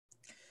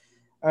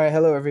All right,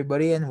 hello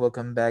everybody, and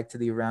welcome back to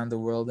the Around the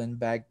World and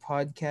Back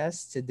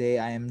podcast. Today,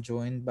 I am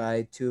joined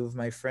by two of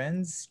my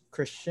friends,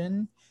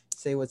 Christian.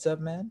 Say what's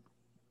up, man.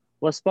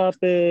 What's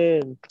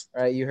poppin'?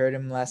 All right, you heard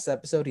him last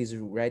episode. He's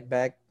right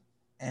back,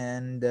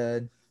 and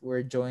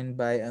we're joined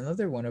by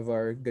another one of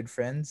our good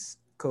friends,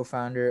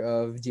 co-founder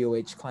of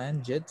GOH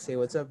Clan, Jit. Say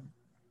what's up.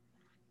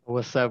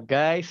 What's up,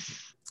 guys?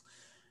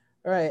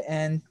 All right,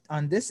 and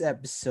on this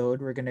episode,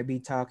 we're gonna be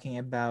talking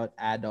about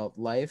adult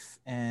life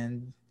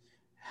and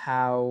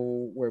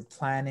how we're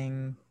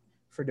planning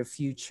for the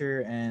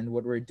future and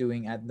what we're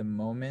doing at the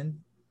moment.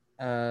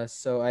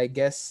 So I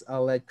guess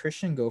I'll let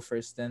Christian go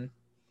first then.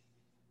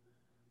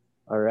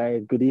 All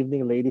right. Good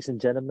evening, ladies and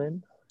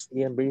gentlemen.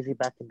 Ian Breezy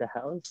back in the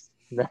house.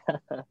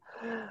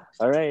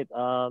 All right.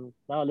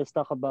 Now let's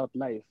talk about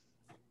life.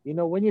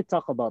 When you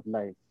talk about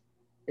life,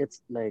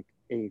 it's like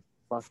a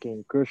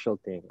fucking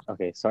crucial thing.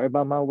 Okay, sorry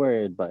about my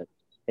word, but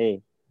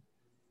hey,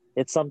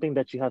 it's something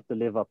that you have to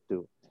live up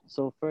to.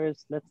 So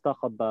first, let's talk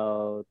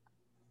about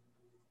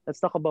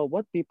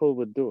what people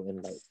would do in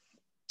life.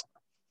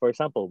 For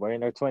example, we're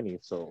in our 20s,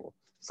 so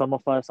some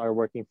of us are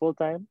working full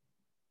time,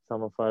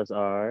 some of us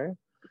are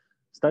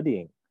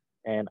studying.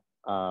 And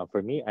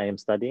for me, I am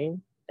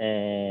studying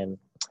and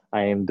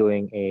I am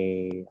doing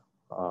a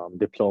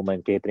diploma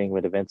in catering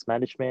with events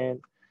management.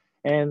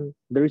 And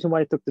the reason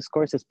why I took this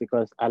course is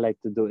because I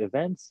like to do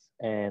events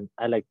and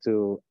I like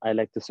to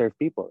serve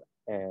people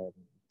and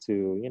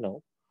to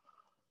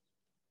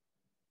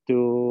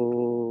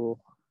to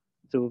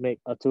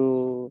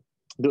to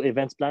do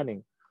events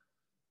planning.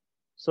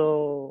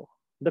 So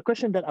the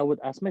question that I would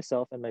ask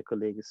myself and my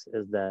colleagues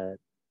is that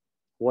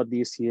what do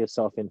you see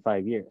yourself in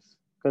 5 years?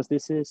 Because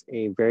this is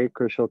a very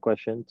crucial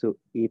question to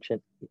each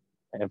and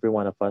every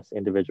one of us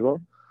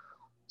individual.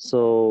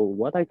 So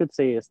what I could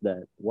say is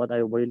that what I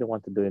really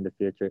want to do in the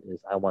future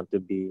is I want to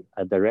be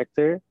a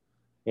director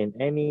in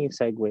any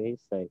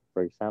segues, like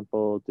for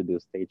example, to do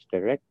stage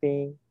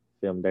directing,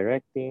 film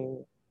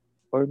directing,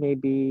 or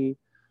maybe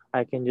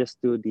I can just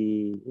do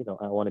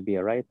I want to be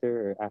a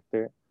writer or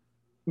actor.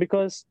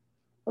 Because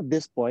at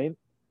this point,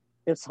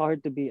 it's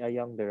hard to be a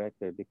young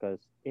director because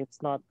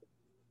it's not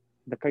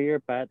the career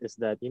path is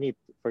that you need,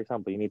 for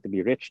example, you need to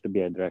be rich to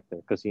be a director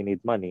because you need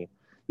money.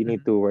 You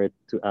need Mhm. to work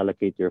to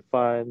allocate your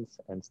funds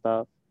and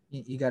stuff.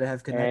 You gotta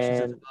have connections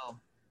as And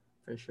well,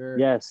 for sure.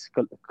 yes,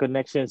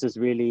 connections is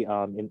really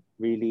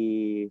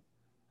really,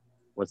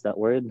 what's that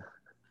word? It's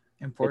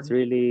Important.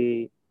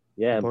 really,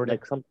 yeah, Important.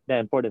 like some, yeah,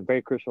 important,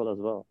 very crucial as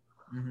well.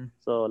 Mm-hmm.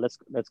 So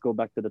let's go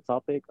back to the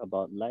topic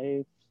about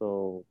life.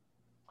 So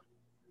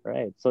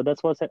right, so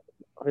that's what's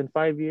in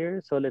 5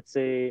 years. So let's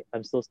say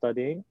I'm still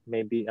studying,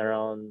 maybe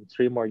around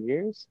 3 more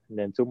years, and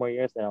then 2 more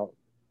years. Now,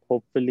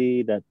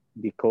 hopefully that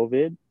the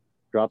COVID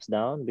drops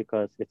down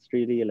because it's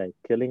really like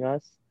killing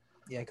us.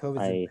 Yeah,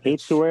 COVID's a I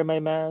hate to bitch. wear my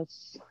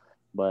mask,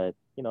 but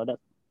that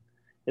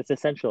it's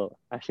essential.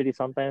 Actually,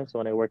 sometimes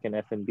when I work in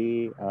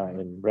F&B,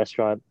 in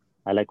restaurant,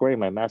 I like wearing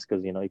my mask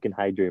because you can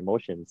hide your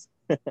emotions.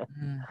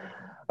 Mm.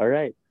 All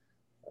right.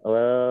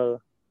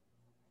 Well,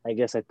 I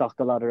guess I talked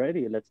a lot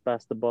already. Let's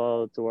pass the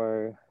ball to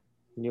our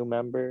new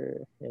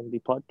member in the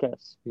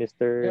podcast,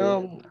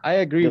 I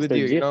agree with Mr.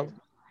 you. Jit.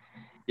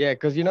 Yeah,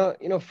 because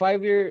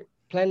five-year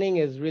planning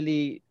is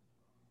really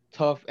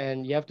tough,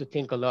 and you have to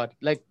think a lot.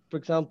 Like for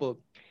example,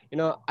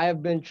 I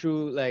have been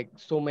through like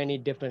so many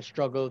different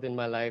struggles in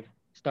my life,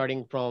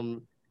 starting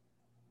from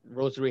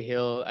Rosary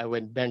Hill. I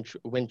went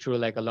through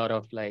like a lot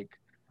of like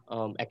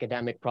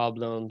academic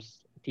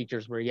problems.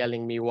 Teachers were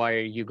yelling me, "Why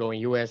are you going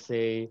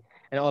USA?"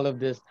 and all of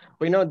this.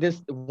 But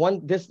this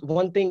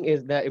one thing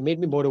is that it made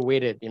me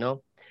motivated.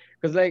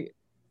 Because like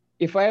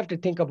if I have to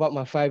think about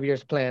my 5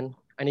 years plan,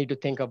 I need to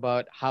think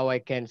about how I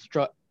can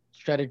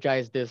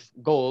strategize this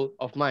goal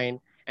of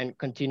mine and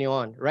continue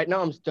on. Right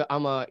now,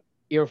 I'm a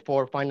year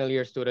four final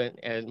year student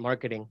in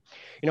marketing.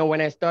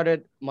 When I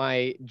started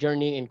my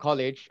journey in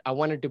college, I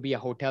wanted to be a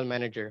hotel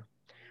manager,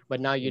 but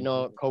now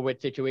Mhm.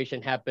 COVID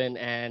situation happened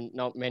and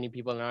not many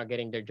people are not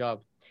getting their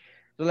jobs.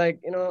 So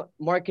like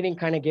marketing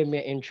kind of gave me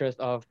an interest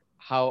of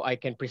how I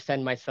can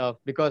present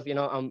myself because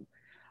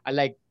I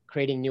like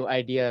creating new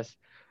ideas.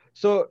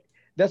 So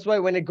that's why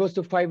when it goes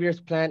to 5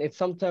 years plan, it's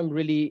sometimes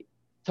really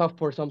tough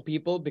for some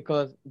people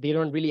because they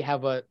don't really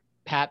have a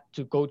path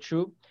to go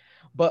through.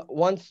 But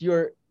once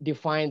you're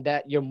defined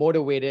that you're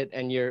motivated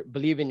and you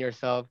believe in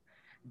yourself,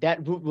 that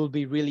route will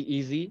be really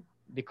easy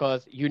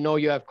because you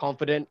have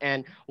confidence,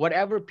 and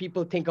whatever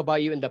people think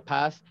about you in the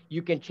past,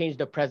 you can change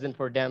the present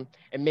for them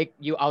and make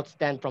you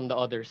outstand from the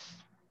others.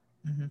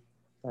 Mm-hmm.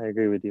 I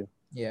agree with you.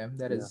 Yeah,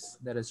 that Yeah. is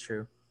that is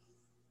true.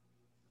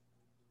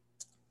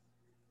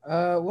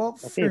 Well,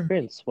 Okay, for me,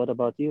 Prince, what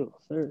about you,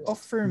 sir?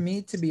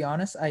 to be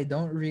honest, I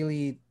don't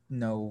really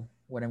know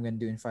what I'm gonna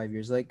do in 5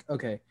 years. Like,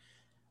 okay,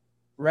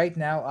 right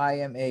now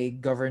I am a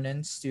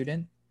governance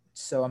student,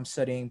 so I'm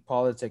studying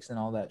politics and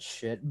all that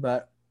shit.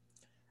 But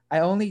I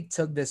only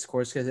took this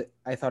course because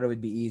I thought it would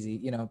be easy.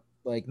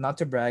 Like not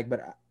to brag,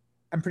 but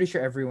I'm pretty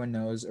sure everyone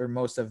knows, or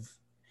most of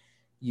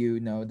you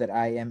know, that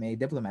I am a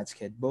diplomat's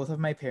kid. Both of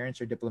my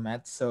parents are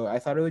diplomats, so I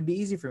thought it would be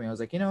easy for me. I was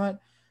like, you know what?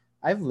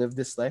 I've lived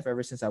this life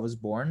ever since I was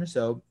born.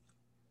 So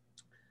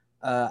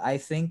I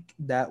think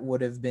that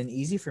would have been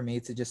easy for me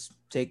to just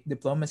take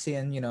diplomacy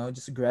and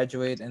just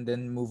graduate and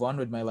then move on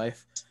with my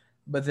life.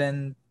 But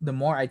then the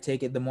more I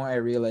take it, the more I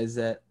realize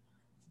that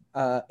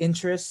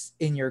interest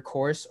in your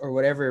course or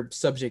whatever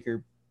subject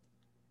you're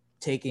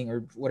taking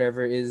or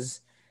whatever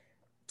is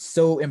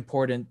so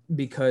important,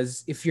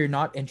 because if you're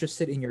not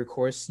interested in your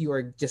course, you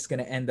are just going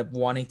to end up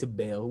wanting to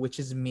bail, which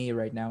is me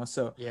right now.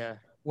 So Yeah.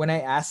 when I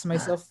ask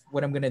myself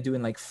what I'm going to do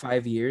in like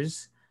 5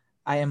 years,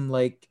 I am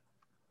like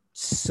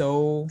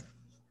so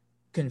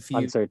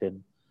confused.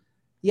 Uncertain.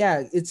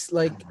 Yeah, it's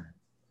like,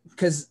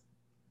 because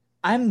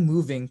I'm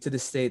moving to the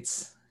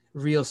States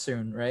real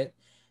soon, right?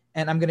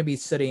 And I'm going to be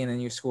studying in a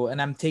new school,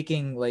 and I'm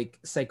taking like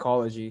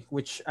psychology,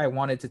 which I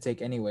wanted to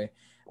take anyway.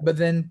 But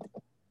then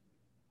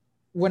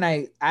when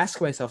I ask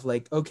myself,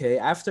 like, okay,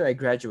 after I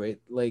graduate,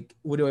 like,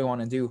 what do I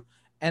want to do?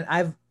 And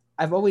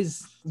I've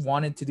always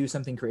wanted to do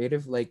something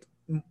creative, like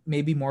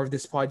maybe more of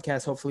this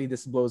podcast. Hopefully,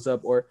 this blows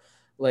up, or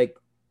like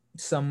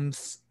some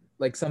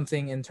like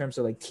something in terms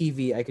of like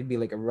TV. I could be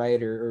like a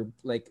writer, or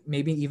like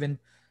maybe even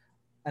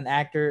an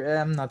actor.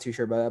 I'm not too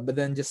sure about that, but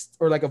then just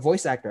or like a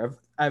voice actor.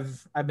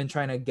 I've been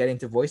trying to get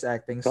into voice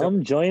acting. So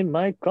Come join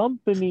my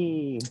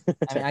company.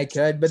 I mean, I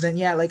could, but then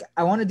yeah, like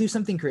I want to do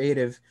something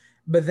creative.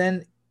 But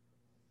then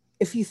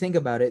if you think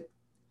about it,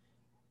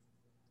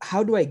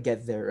 how do I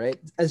get there, right?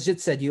 As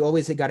Jit said, you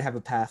always got to have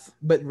a path.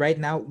 But right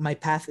now, my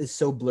path is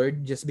so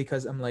blurred just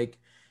because I'm like,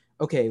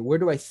 okay, where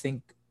do I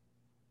think,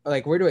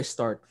 like, where do I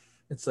start?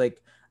 It's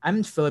like, I'm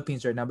in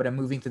Philippines right now, but I'm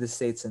moving to the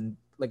States in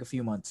like a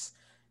few months.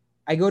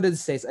 I go to the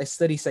States, I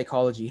study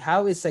psychology.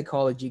 How is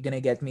psychology going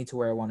to get me to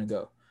where I want to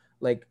go?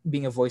 Like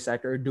being a voice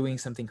actor or doing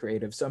something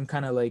creative. So I'm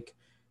kind of like,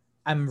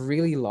 I'm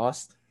really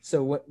lost.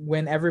 So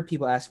whenever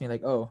people ask me,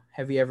 like, oh,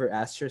 have you ever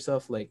asked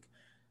yourself, like,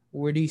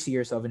 where do you see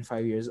yourself in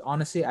 5 years?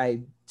 Honestly,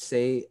 I'd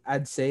say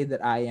that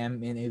I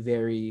am in a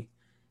very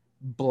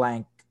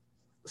blank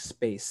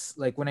space.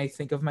 Like when I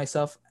think of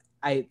myself,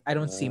 I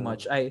don't see Uh,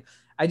 much. I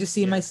just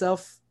see Yeah.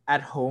 myself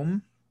at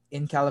home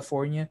in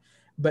California,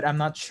 but I'm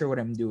not sure what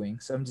I'm doing.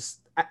 So I'm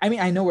just I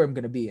mean, I know where I'm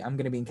gonna be. I'm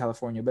gonna be in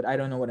California, but I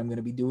don't know what I'm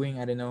gonna be doing.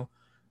 I don't know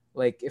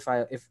like if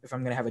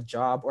I'm gonna have a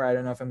job, or I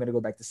don't know if I'm gonna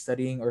go back to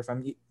studying, or if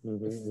I'm if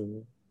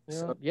mhm. Yeah,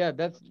 so yeah,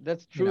 that's you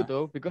true know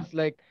though, because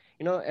like,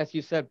 as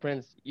you said,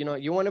 Prince,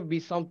 you want to be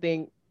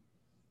something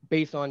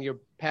based on your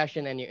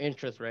passion and your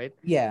interest, right?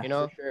 yeah, You for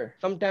know, sure.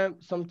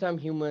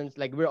 sometimes humans,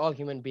 like we're all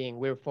human being,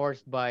 we're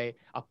forced by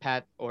a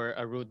path or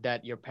a route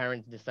that your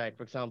parents decide.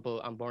 For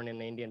example, I'm born in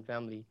an Indian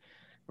family.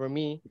 For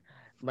me,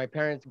 my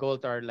parents'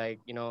 goals are like,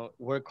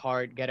 work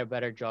hard, get a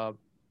better job,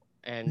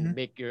 and Hmm.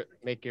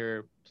 make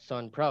your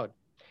son proud.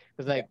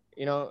 Because Yeah,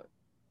 like,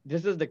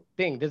 this is the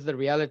thing, this is the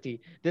reality.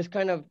 This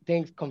kind of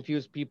things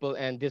confuse people,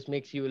 and this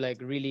makes you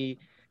like really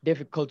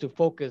difficult to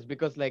focus,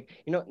 because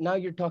like, now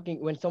you're talking,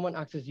 when someone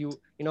asks you,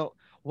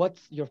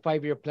 what's your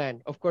 5-year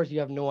plan, of course you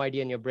have no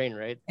idea in your brain,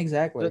 right? So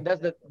exactly.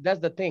 that's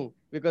the thing,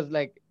 because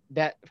like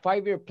that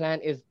 5-year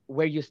plan is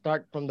where you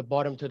start from the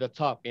bottom to the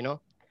top, That's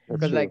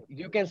because Hmm. true. like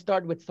you can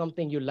start with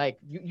something you like.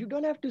 You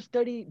don't have to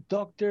study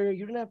doctor,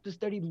 you don't have to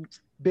study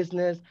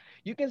business.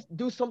 You can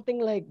do something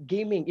like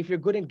gaming. If you're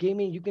good in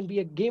gaming, you can be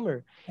a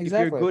gamer. If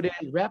you're Exactly. good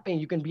in rapping,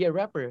 you can be a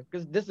rapper.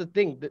 Because this is the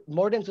thing, the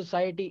modern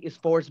society is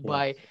forced Yes.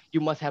 by,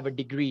 you must have a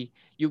degree,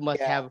 you must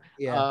Yeah, have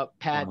yeah, a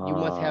pad, you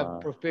must have Uh,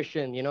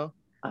 proficient.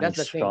 I That's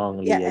the thing.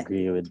 strongly yeah.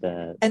 agree with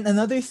that. And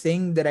another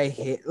thing that I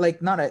hate,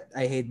 like not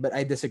I hate, but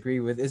I disagree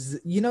with,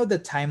 is the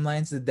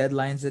timelines, the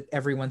deadlines that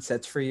everyone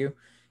sets for you.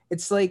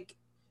 It's like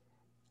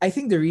I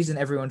think the reason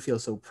everyone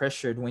feels so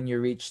pressured when you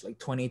reach like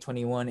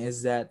 2021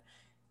 is that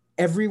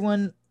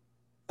everyone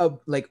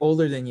like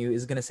older than you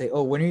is gonna say,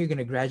 "Oh, when are you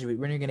gonna graduate?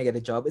 When are you gonna get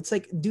a job?" It's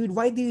like, dude,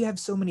 why do you have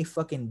so many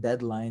fucking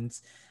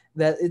deadlines?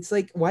 That it's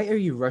like, why are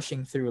you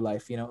rushing through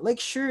life? Like,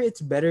 sure, it's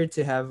better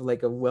to have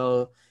like a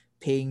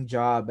well-paying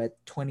job at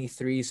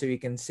 23 so you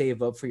can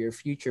save up for your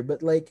future.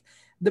 But like,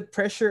 the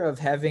pressure of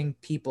having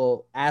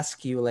people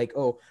ask you like,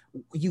 "Oh,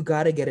 you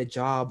gotta get a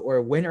job,"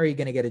 or "When are you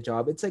gonna get a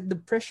job?" It's like the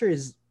pressure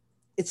is,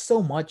 it's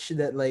so much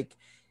that like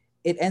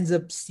it ends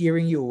up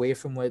steering you away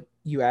from what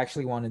you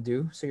actually want to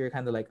do. So you're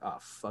kind of like, oh,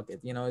 fuck it.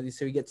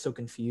 So you get so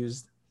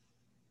confused.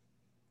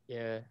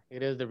 Yeah,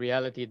 it is the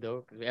reality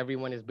though, 'cause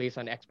everyone is based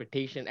on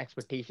expectation,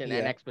 expectation,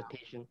 and Yeah.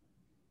 expectation.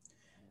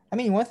 I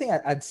mean, one thing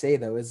I'd say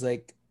though is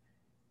like,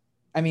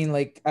 I mean,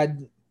 like, I'd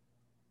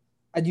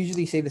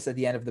usually say this at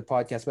the end of the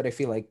podcast, but I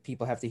feel like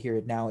people have to hear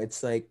it now.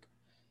 It's like,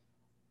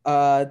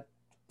 uh,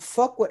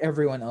 fuck what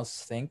everyone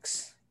else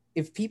thinks.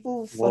 If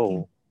people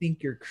fucking Whoa.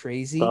 think you're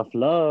crazy, Tough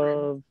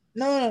love.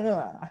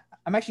 no.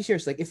 I'm actually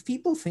serious. Like, if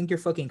people think you're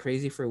fucking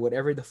crazy for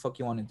whatever the fuck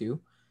you want to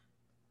do,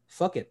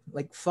 fuck it.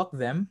 Like, fuck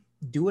them.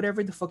 Do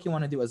whatever the fuck you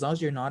want to do, as long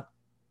as you're not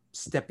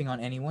stepping on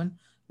anyone,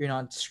 you're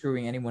not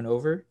screwing anyone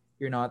over,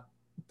 you're not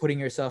putting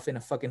yourself in a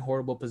fucking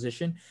horrible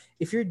position.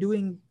 If you're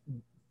doing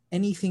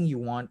anything you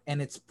want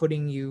and it's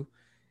putting you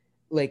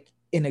like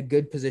in a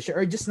good position,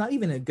 or just not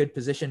even a good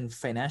position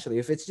financially,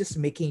 if it's just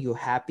making you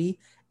happy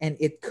and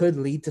it could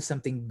lead to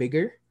something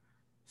bigger,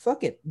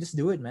 fuck it, just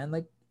do it, man.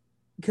 Like,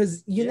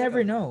 because you never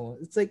Yeah, know.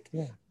 It's like,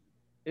 Yeah.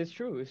 it's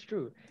true. It's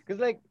true. Because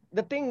like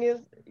the thing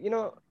is,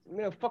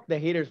 fuck the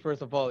haters.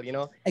 First of all, they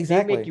make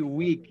exactly. you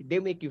weak. They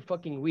make you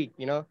fucking weak.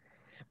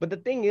 But the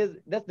thing is,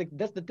 that's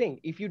the thing.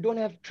 If you don't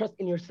have trust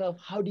in yourself,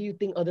 how do you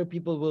think other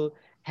people will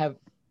have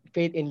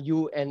faith in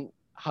you and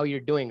how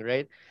you're doing,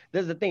 right?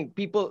 That's the thing.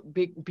 People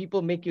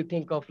make you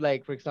think of,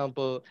 like, for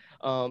example,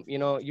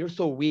 you're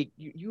so weak.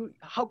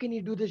 How can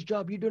you do this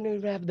job? You don't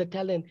even have the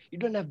talent. You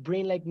don't have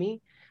brain like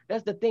me.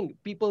 That's the thing.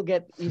 People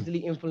get easily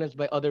influenced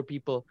by other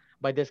people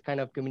by this kind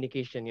of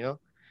communication.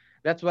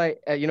 That's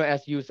why,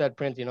 as you said,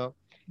 Prince,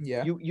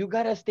 Yeah. you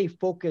gotta stay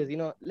focused.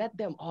 Let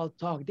them all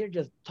talk. They're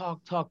just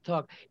talk, talk,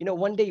 talk.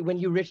 One day when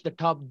you reach the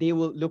top, they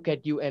will look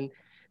at you and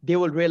they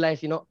will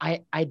realize,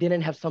 I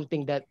didn't have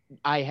something that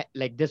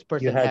like this You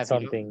person had have.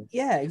 something,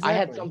 Yeah, I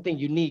had exactly. something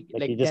unique,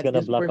 like you're like just that gonna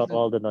this block out person.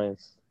 all the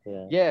noise.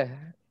 Yeah. Yeah,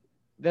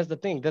 that's the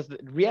thing. That's the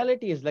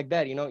reality is like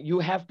that. You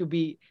have to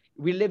be.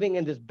 We're living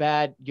in this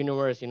bad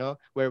universe,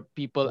 where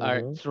people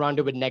are Mm-hmm.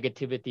 surrounded with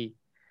negativity.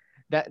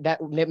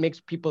 That makes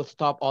people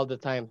stop all the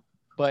time.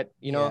 But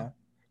Yeah.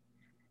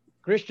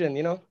 Christian,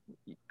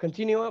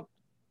 continue up.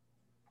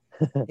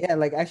 Yeah,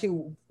 like actually,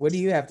 what do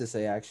you have to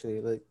say? Actually,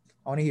 like,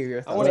 I want to hear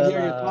your I want thoughts to on Well,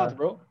 hear your that. thoughts,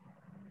 bro.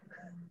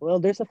 well,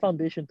 there's a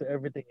foundation to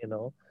everything, you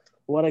know.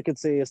 What I could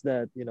say is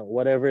that,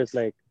 whatever is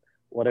like,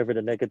 whatever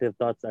the negative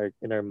thoughts are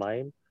in our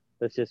mind,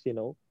 let's just,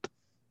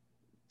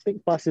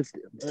 think positive.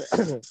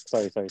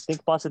 Sorry.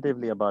 Think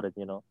positively about it,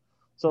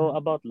 So Mhm.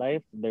 about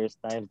life, there's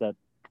times that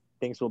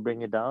things will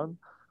bring you down.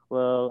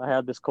 Well, I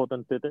have this quote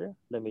on Twitter.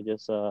 Let me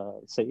just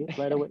say it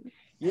right away.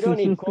 You don't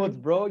need codes,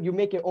 bro. You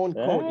make your own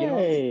code.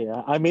 Hey,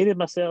 I made it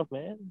myself,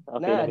 man. Okay,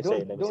 let Nah, me say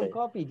don't it. Let me say don't it.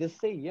 copy.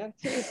 Just say, yeah.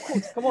 Say your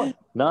quotes. Come on.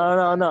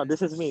 No.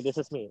 This is me. This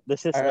is me.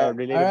 This is All right, all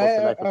relatable to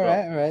right, life as all well.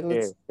 right, all right.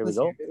 Here we Let's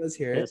hear go. it. Let's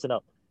hear Here, it. listen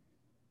up.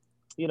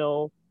 You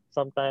know,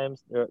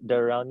 sometimes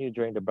they're around you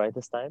during the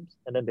brightest times,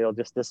 and then they'll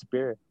just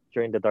disappear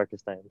during the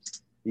darkest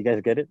times. You guys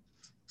get it?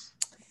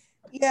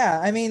 Yeah,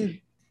 I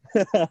mean,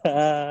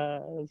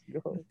 Let's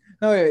go.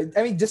 no,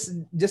 I mean, just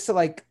to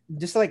like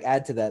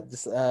add to that,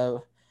 just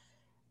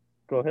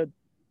Go ahead.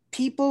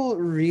 people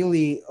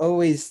really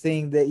always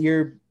think that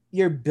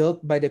you're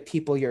built by the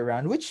people you're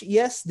around, which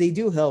yes, they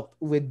do help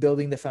with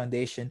building the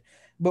foundation.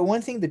 But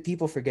one thing that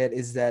people forget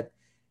is that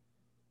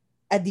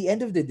at the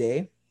end of the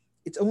day,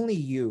 it's only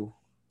you.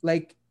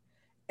 Like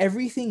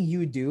everything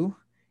you do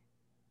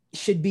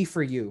should be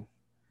for you.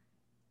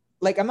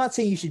 Like I'm not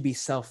saying you should be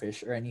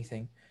selfish or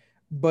anything,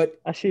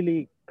 but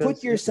Actually, put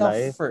because in yourself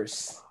life,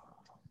 first,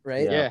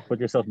 right? yeah, Yeah. put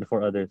yourself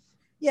before others.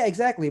 Yeah,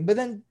 exactly. But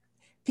then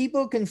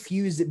people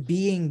confuse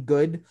being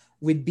good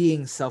with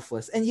being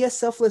selfless. And yes,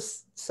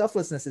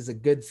 selflessness is a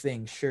good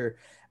thing, sure.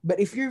 But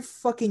if you're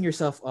fucking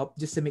yourself up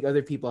just to make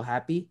other people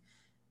happy,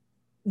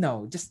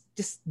 no, just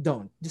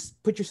don't.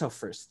 Just put yourself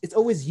first. It's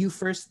always you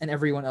first and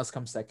everyone else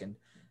comes second.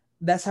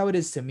 That's how it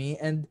is to me.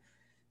 And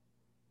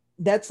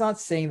that's not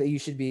saying that you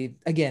should be,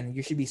 again,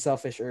 you should be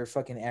selfish or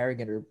fucking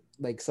arrogant or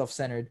like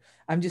self-centered.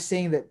 I'm just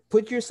saying that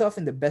put yourself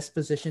in the best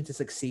position to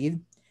succeed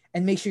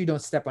and make sure you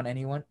don't step on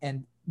anyone,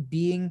 and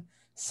being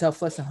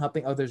selfless and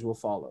helping others will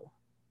follow,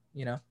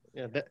 you know.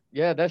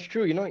 Yeah, that's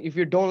true. If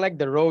you don't like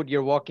the road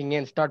you're walking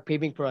in, start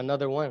paving for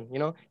another one.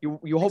 You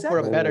hope for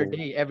a Exactly. better Oh,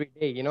 day every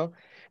day.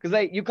 Because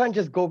like you can't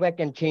just go back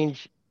and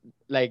change,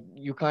 like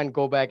you can't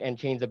go back and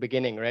change the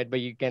beginning, right? But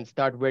you can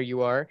start where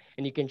you are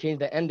and you can change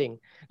the ending.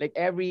 Like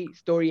every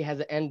story has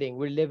an ending.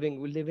 We're living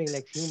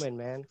like human,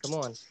 man. Come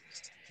on.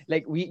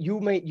 Like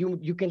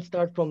you can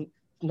start from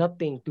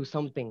nothing to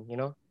something.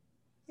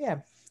 Yeah,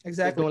 Just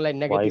exactly. don't let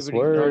wise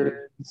negativity start you.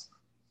 words.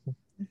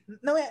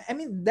 No, I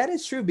mean that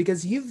is true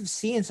because you've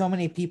seen so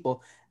many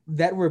people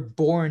that were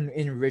born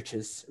in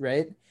riches,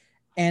 right?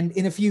 And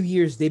in a few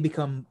years they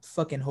become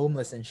fucking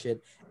homeless and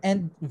shit.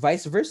 And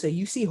vice versa.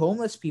 You see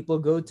homeless people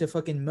go to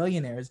fucking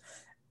millionaires.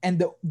 And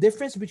the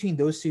difference between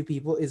those two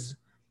people is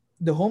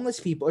the homeless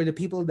people or the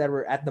people that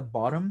were at the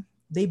bottom,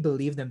 they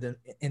believed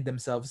in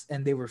themselves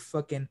and they were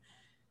fucking,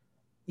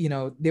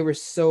 they were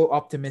so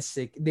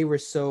optimistic, they were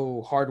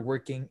so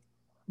hardworking,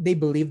 they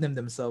believed in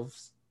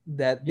themselves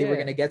that they were Yeah.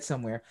 gonna get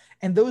somewhere.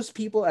 And those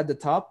people at the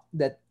top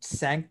that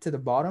sank to the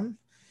bottom,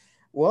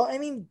 well, I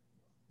mean,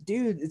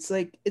 dude, it's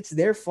like it's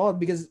their fault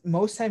because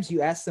most times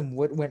you ask them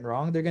what went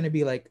wrong, they're gonna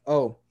be like,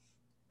 "Oh,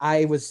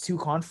 I was too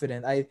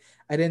confident. I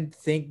didn't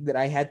think that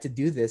I had to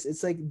do this."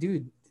 It's like,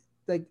 dude,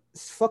 like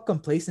fuck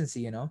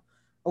complacency,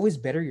 Always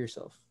better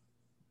yourself.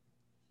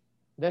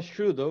 That's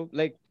true though.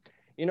 Like,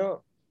 you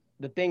know,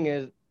 the thing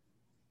is,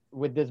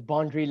 with this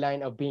boundary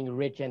line of being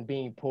rich and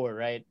being poor,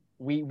 right?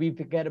 We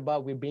forget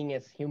about we being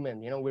as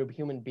human. We're a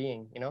human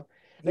being.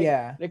 Like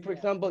Yeah. like for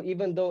example,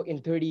 even though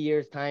in 30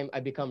 years time I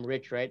become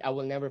rich, right? I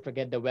will never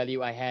forget the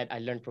value I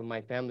learned from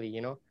my family.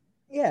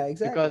 Yeah, Because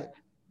exactly.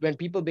 when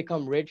people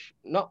become rich,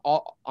 not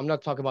all, I'm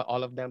not talking about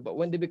all of them, but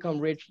when they become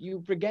rich,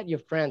 you forget your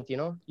friends.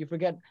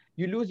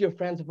 You lose your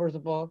friends. First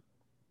of all,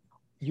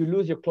 you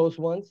lose your close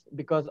ones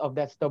because of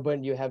that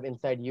stubborn you have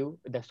inside you.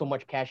 There's so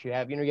much cash you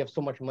have. You have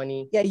so much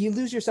money, Yeah, you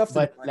lose yourself to the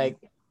but money. like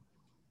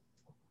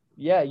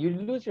yeah, you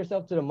lose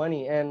yourself to the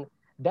money, and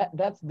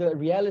that's the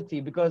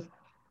reality. Because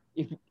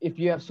if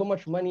you have so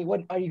much money,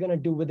 what are you gonna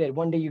do with it?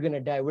 One day you're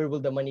gonna die. Where will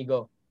the money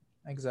go?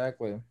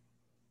 Exactly.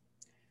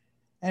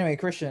 Anyway,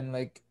 Christian,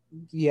 like,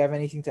 do you have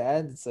anything to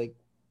add? It's like,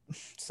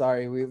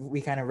 sorry,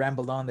 we kind of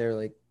rambled on there.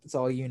 Like, it's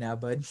all you now,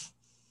 bud.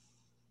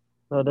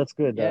 No, that's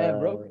good. Yeah,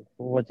 bro.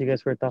 What you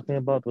guys were talking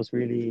about was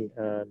really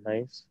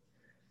nice.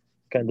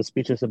 Kind of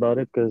speechless about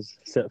it because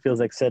it feels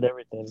like said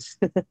everything.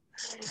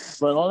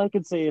 But all I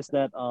can say is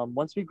that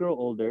once we grow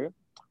older,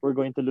 we're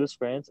going to lose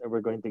friends and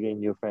we're going to gain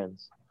new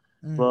friends.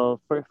 Mm,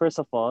 Well, first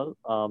of all,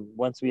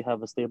 once we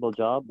have a stable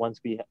job, once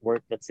we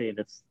work, let's say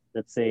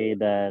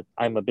that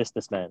I'm a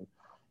businessman,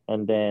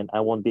 and then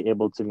I won't be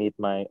able to meet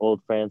my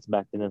old friends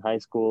back then in high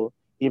school,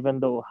 even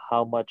though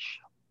how much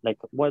like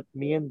what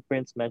me and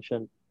Prince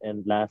mentioned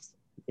in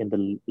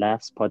the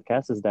last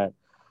podcast is that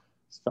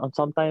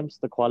sometimes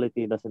the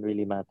quality doesn't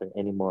really matter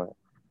anymore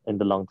in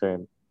the long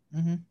term.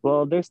 mm-hmm.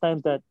 Well, there's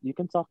times that you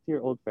can talk to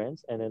your old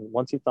friends, and then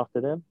once you talk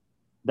to them,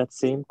 that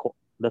same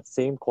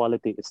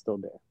quality is still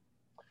there.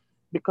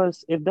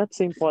 Because if that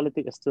same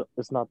quality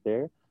is not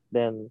there,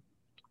 then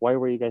why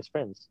were you guys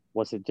friends?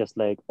 Was it just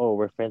like, oh,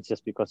 we're friends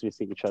just because we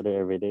see each other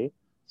every day?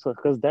 So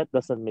because that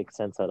doesn't make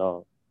sense at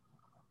all.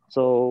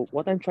 So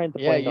what I'm trying to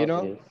Yeah, point you out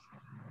know. is,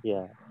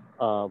 yeah,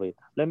 wait.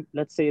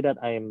 Let's say that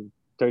I'm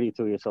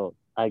 32 years old.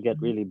 I get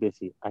Mm-hmm. really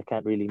busy. I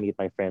can't really meet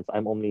my friends.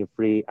 I'm only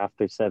free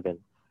after 7,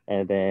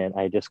 and then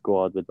I just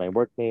go out with my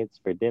workmates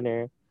for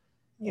dinner,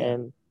 Yeah.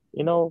 and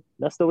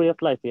that's the way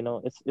of life.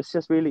 It's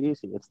just really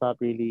easy. It's not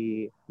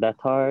really that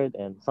hard,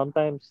 and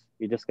sometimes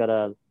you just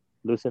gotta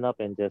loosen up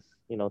and just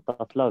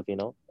tough love.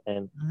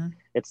 And Mm-hmm.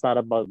 it's not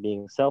about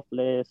being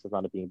selfless. It's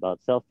not being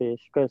about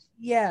selfish, because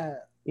Yeah.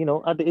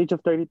 at the age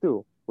of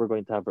 32 we're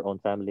going to have our own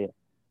family.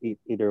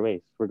 Either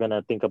ways, we're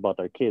gonna think about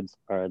our kids,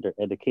 or their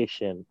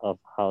education, of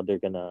how they're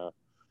gonna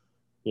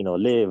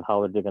live,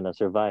 how they're gonna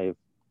survive.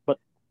 But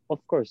of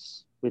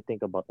course we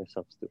think about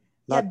ourselves too,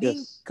 Yeah. not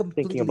just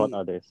thinking about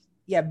others.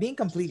 Being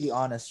completely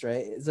honest,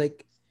 right? It's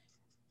like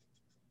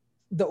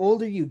the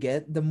older you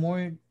get, the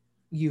more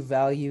you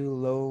value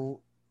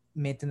low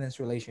maintenance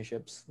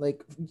relationships,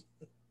 like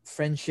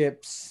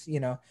friendships.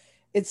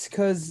 It's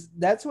because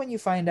that's when you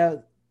find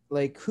out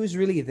like who's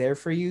really there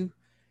for you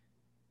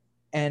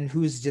and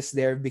who's just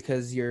there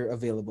because you're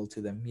available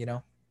to them.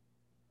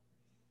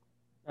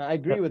 I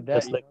agree with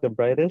that. Just like the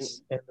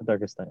brightest and the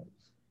darkest times.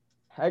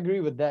 I agree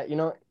with that.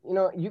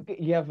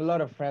 You have a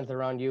lot of friends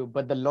around you,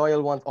 but the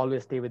loyal ones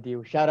always stay with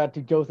you. Shout out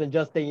to Joseph and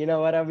Justin. You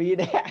know what I mean?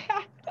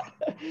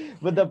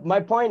 But my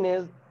point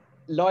is,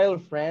 loyal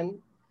friend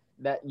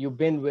that you've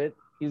been with,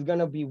 he's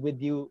gonna be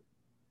with you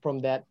from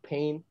that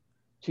pain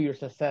to your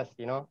success.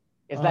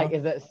 It's Uh-huh. like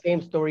it's the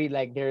same story.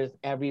 Like there's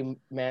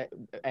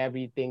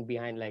everything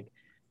behind. Like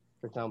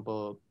for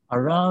example,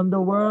 Around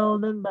the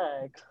world and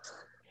back.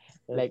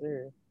 Yes, like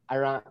sir.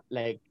 around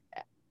like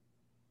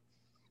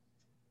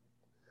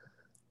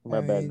I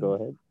My bad. Go mean,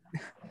 ahead.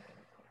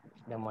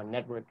 them on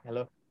network.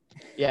 Hello.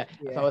 Yeah.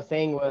 So yeah. I was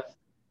saying was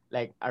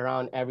like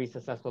around every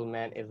successful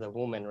man is a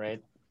woman,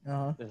 right?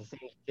 Uh-huh. There's the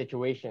same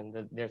situation.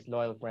 That there's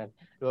loyal friends.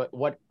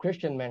 What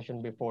Christian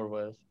mentioned before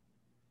was,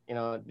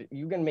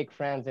 you can make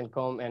friends and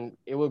come and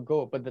it will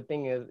go. But the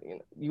thing is,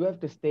 you have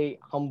to stay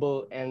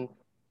humble and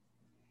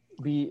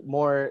be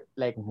more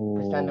like Oh,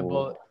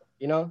 presentable.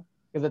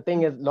 Because the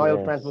thing is, loyal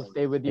friends will yes,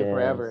 stay with you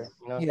forever.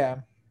 yes. Yeah.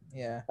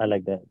 Yeah. I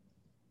like that.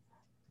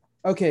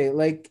 Okay,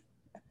 like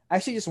I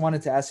actually just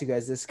wanted to ask you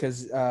guys this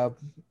because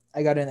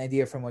I got an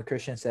idea from what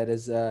Christian said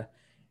is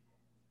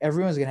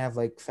everyone's gonna have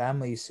like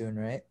families soon,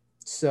 right?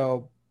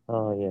 So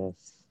Oh,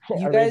 yes.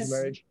 you Arranged guys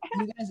marriage.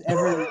 you guys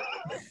ever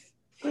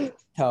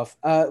tough.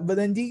 But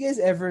then do you guys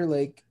ever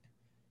like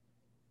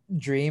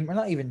dream or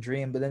not even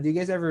dream, but then do you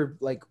guys ever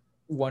like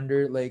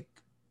wonder like,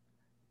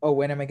 oh,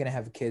 when am I gonna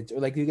have kids? Or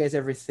like do you guys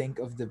ever think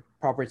of the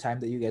proper time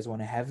that you guys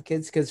want to have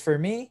kids? Because for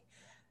me,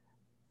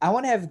 I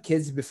want to have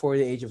kids before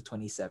the age of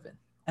 27.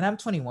 And I'm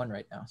 21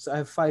 right now. So I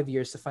have 5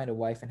 years to find a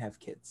wife and have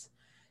kids.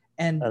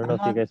 And I don't know I'm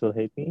if you not guys will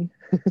hate me.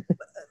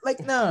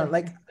 like no,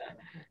 like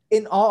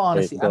in all Wait,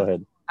 honesty, go I'm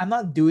ahead. I'm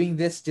not doing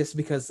this just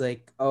because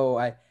like, oh,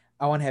 I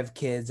want to have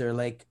kids or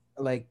like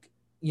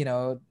you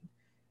know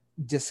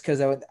just because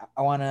I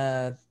want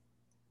to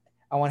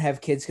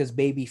have kids because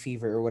baby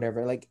fever or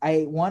whatever. Like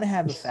I want to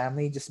have a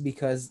family just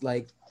because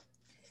like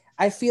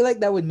I feel like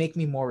that would make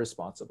me more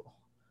responsible.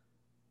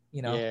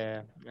 You know?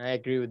 Yeah, I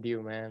agree with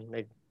you, man.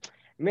 Like,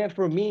 man,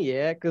 for me,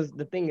 yeah, because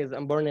the thing is,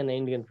 I'm born in an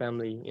Indian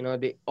family.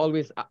 They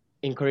always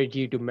encourage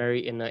you to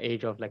marry in the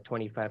age of like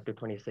 25 to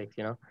 26.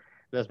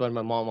 That's what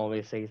my mom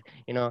always says.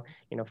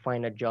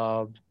 Find a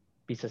job,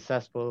 be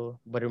successful,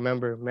 but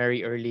remember,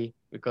 marry early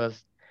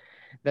because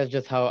that's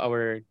just how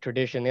our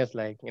tradition is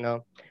like.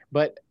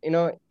 But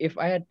if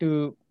I had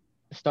to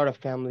start a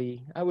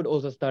family, I would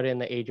also start in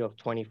the age of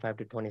 25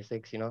 to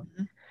 26.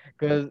 Mhm.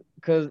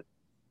 Because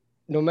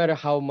no matter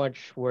how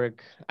much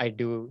work I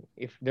do,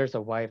 if there's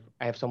a wife,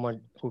 I have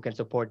someone who can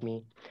support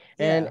me.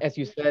 And Yeah. as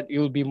you said,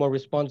 you'll be more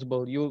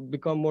responsible. You'll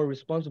become more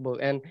responsible.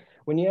 And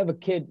when you have a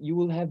kid, you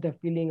will have that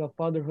feeling of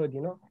fatherhood,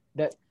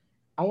 that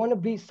I want to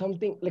be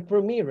something like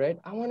for me, right?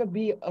 I want to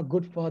be a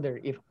good father.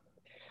 If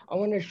I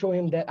want to show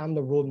him that I'm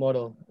the role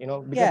model,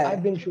 because I've Yeah,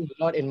 been through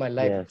a lot in my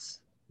life. Yes,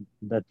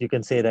 that you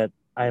can say that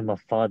I'm a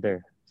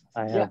father.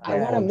 I Yeah, have I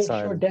my want yeah, to own make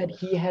sure son. that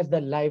he has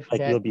the life Like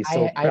that you'll be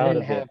so I proud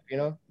didn't of him. have.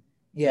 Like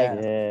yeah,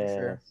 for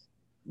sure. Yes.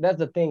 that's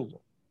the thing.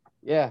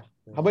 Yeah.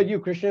 How about Mhm. you,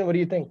 Christian? What do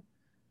you think?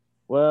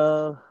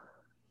 Well,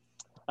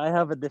 I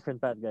have a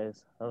different path,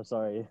 guys. I'm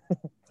sorry.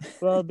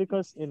 Well,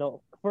 because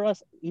for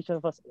us, each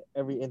of us,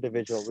 every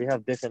individual, we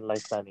have different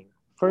life planning.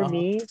 For Uh-huh.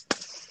 me,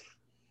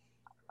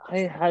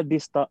 I had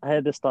this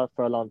thought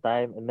for a long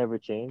time and never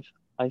changed.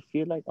 I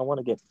feel like I want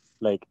to get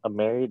like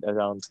married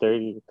around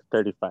 30 to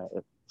 35.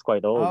 It's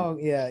quite old. Oh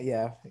yeah,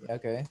 yeah, yeah,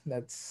 okay.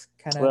 That's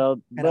kind of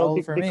Well,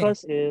 old for me.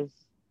 because is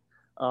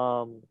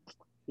um,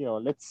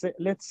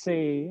 let's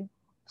say,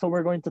 so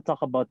we're going to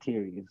talk about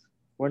theories.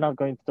 We're not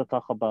going to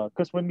talk about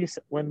because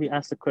when we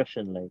ask the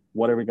question like,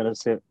 what are we gonna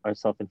say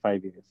ourselves in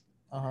 5 years?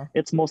 Uh-huh.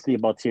 It's mostly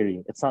about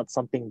theory. It's not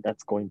something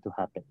that's going to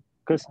happen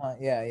because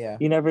Yeah, yeah.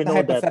 you never It's a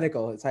know that.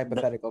 hypothetical. It's That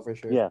hypothetical for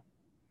sure. yeah,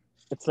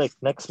 it's like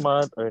next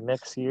month or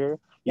next year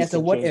Yeah, you so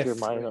can what change your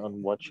if, mind right?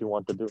 on what you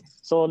want to do.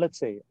 So let's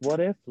say, what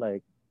if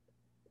like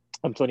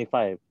I'm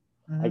 25, I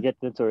Mm-hmm. get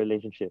into a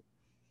relationship.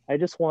 I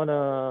just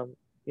wanna,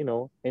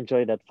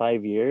 enjoy that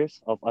 5 years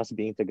of us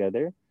being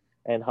together,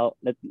 and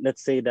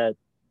let's say that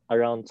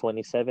around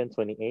 27,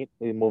 28,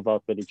 we move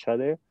out with each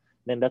other.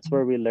 Then that's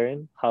where we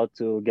learn how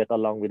to get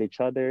along with each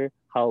other,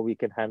 how we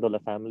can handle a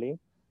family.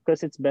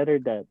 Because it's better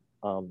that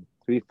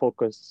we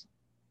focus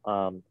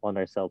on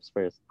ourselves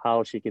first.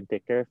 How she can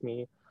take care of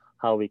me,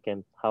 how we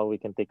can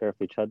take care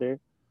of each other.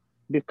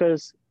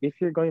 Because if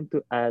you're going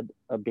to add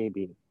a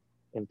baby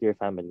into your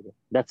family,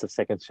 that's a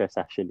second stress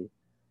actually.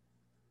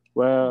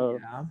 Well,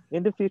 Yeah.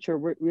 in the future,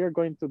 we are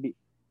going to be,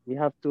 we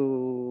have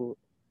to,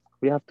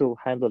 we have to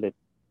handle it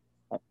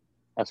uh,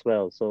 as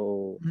well.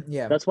 So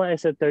Yeah. that's why I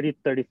said 30 to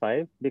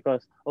 35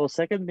 because,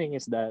 second thing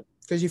is that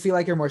Because you feel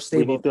like you're more we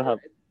stable need to there, have,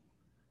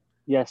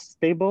 yes,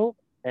 stable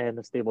and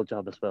a stable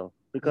job as well.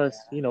 right? Because,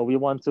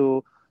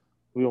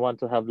 we want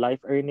to have life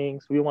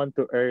earnings. We want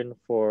to earn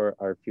for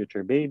our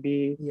future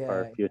baby,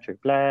 our Yeah. Yeah. future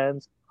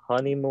plans,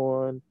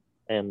 honeymoon,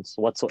 and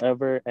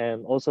whatsoever,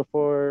 and also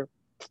for,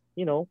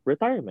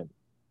 retirement.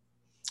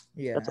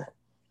 That's Yeah. all.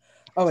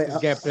 Oh wait.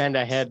 This guy planned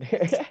ahead.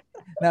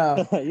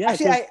 No. Yeah,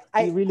 Actually, because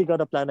I you I really got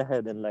to plan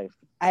ahead in life.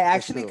 I That's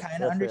actually true.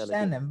 kind of That's reality.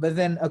 understand them, but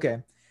then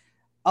okay,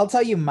 I'll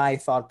tell you my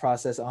thought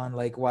process on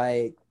like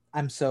why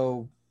I'm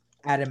so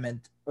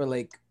adamant or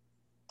like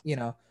you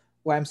know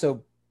why I'm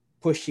so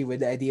pushy with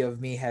the idea of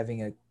me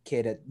having a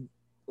kid at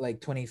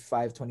like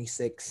 25,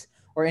 26,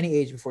 or any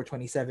age before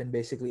 27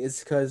 basically is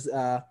because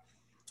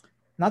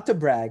not to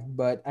brag,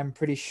 but I'm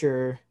pretty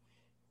sure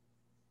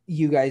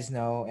you guys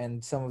know,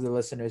 and some of the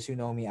listeners who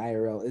know me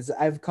IRL, is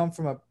I've come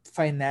from a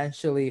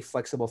financially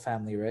flexible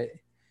family, right?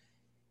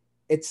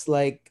 It's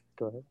like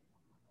Go ahead.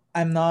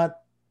 I'm not,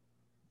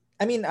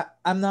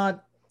 I'm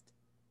not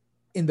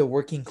in the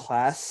working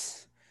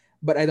class,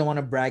 but I don't want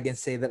to brag and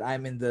say that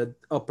I'm in the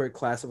upper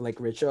class of like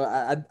rich. So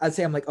I'd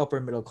say I'm like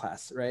upper middle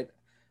class, right?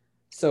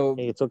 So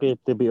Hey, it's okay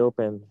to be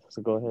open.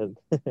 So go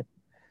ahead.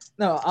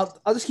 no,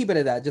 I'll just keep it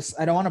at that. Just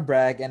I don't want to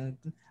brag and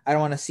I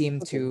don't want to seem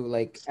Okay. too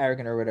like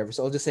arrogant or whatever.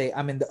 So I'll just say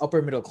I'm in the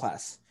upper middle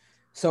class.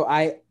 So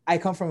I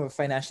come from a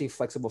financially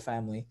flexible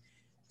family.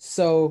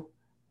 So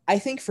I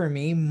think for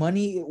me,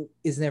 money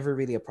is never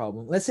really a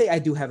problem. Let's say I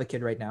do have a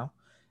kid right now,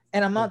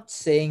 and I'm Mm. not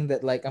saying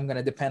that like I'm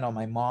gonna depend on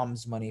my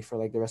mom's money for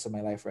like the rest of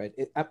my life, right?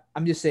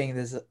 I'm just saying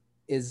this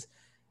is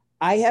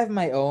I have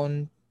my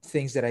own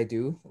things that I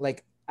do.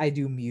 Like I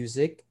do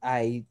music.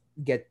 I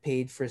get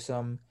paid for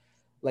some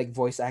like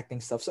voice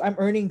acting stuff. So I'm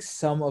earning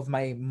some of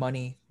my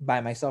money by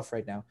myself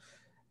right now.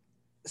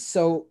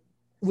 So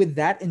with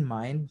that in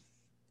mind,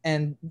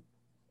 and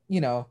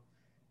you know,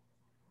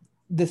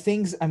 the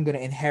things I'm going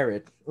to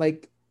inherit,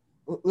 like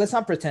let's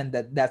not pretend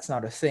that that's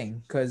not a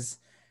thing cuz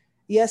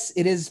yes,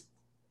 it is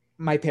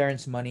my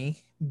parents'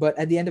 money, but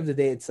at the end of the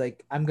day it's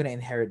like I'm going to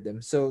inherit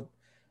them. So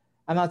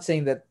I'm not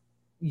saying that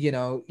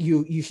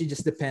you should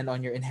just depend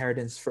on your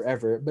inheritance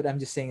forever, but I'm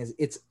just saying is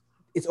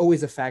it's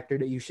always a factor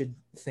that you should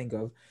think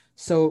of.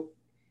 So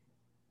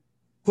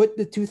put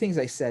the two things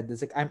I said.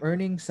 It's like I'm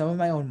earning some of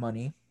my own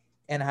money,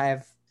 and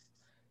I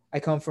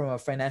come from a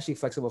financially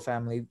flexible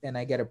family, and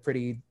I get a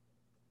pretty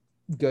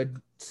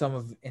good sum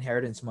of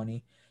inheritance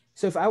money.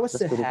 So if I was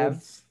That's to pretty good.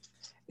 have,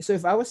 so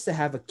if I was to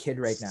have a kid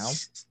right now,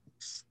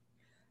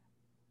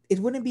 it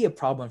wouldn't be a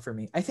problem for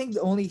me. I think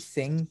the only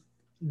thing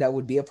that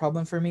would be a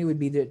problem for me would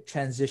be the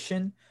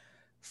transition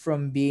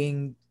from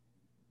being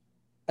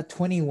a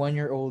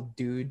 21-year-old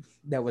dude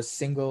that was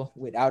single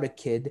without a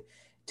kid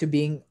to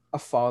being a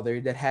father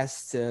that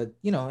has to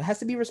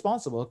be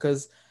responsible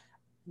because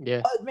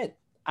Yeah. I'll admit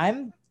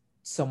I'm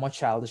somewhat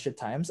childish at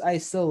times. I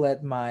still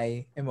let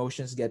my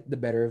emotions get the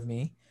better of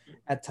me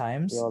at We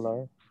times. all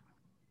are.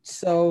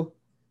 So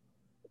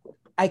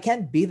I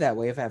can't be that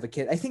way if I have a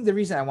kid. I think the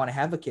reason I want to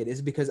have a kid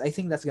is because I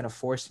think that's gonna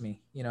force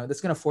me.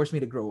 That's gonna force me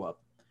to grow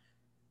up.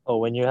 Oh,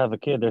 when you have a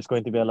kid, there's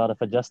going to be a lot of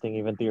adjusting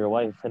even to your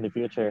wife in the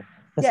future.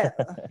 Yeah,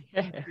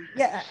 Yeah,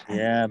 yeah.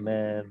 Yeah,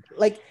 man.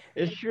 Like,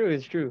 it's true.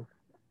 It's true.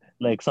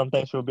 Like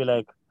sometimes we'll be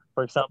like,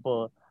 for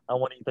example, I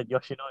want to eat at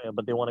Yoshinoya,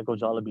 but they want to go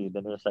Jollibee.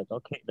 Then it's like,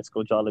 okay, let's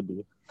go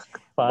Jollibee.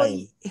 well,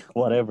 Fine,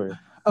 whatever.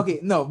 okay,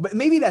 no, but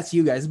maybe that's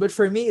you guys. But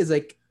for me, it's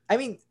like, I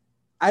mean,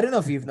 I don't know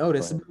if you've Go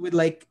noticed, ahead.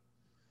 but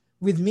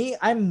with me,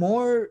 I'm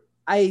more.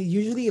 I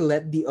usually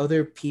let the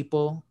other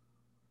people,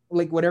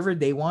 like whatever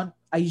they want.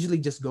 I usually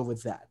just go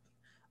with that.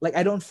 Like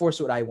I don't force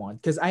what I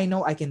want because I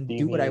know I can Do you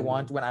do what I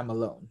want mean when I'm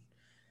alone.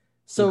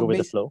 you So go with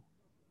the base flow?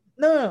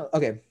 no, no, no,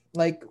 okay.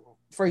 Like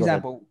for Go ahead.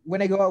 example,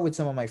 when I go out with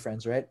some of my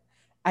friends, right?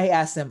 I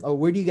ask them, "Oh,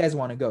 where do you guys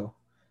want to go?"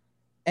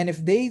 And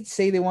if they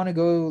say they want to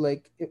go,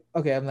 like,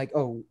 okay, I'm like,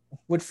 "Oh,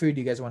 what food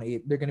do you guys want to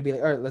eat?" They're gonna be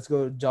like, "All right, let's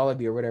go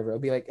Jollibee or whatever." I'll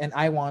be like, "And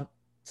I want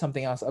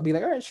something else." I'll be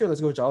like, "All right, sure,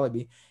 let's go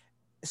Jollibee."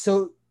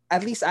 So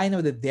at least I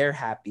know that they're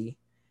happy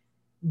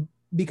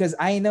because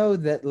I know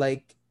that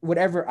like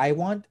whatever I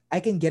want, I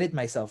can get it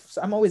myself.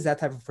 So I'm always that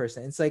type of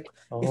person. It's like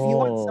if you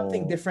want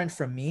something Oh, different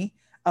from me,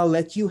 I'll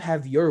let you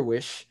have your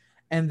wish,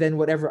 and then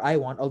whatever I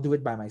want, I'll do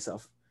it by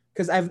myself.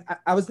 Because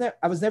I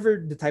was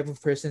never the type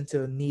of person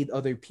to need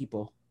other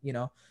people, you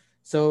know.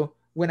 So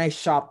when I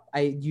shop,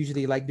 I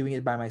usually like doing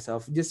it by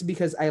myself, just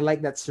because I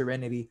like that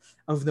serenity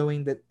of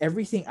knowing that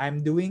everything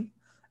I'm doing,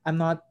 I'm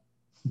not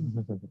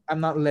I'm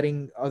not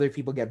letting other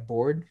people get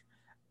bored.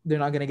 They're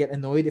not gonna get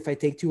annoyed if I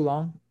take too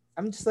long.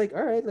 I'm just like,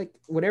 all right, like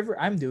whatever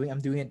I'm doing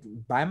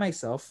it by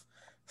myself,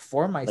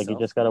 for like you myself.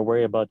 just gotta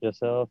worry about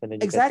yourself, and then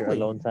you get your Exactly,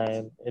 alone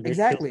time. It really feels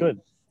exactly, good.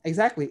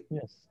 exactly.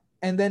 Yes.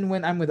 And then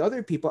when I'm with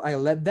other people, I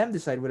let them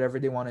decide whatever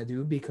they want to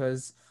do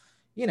because,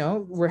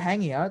 we're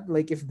hanging out.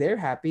 Like if they're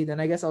happy, then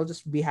I guess I'll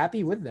just be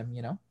happy with them.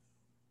 Yes,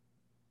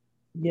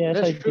 I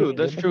That's agree true. with you,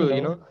 That's but you true.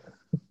 You know,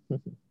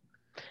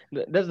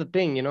 know, that's the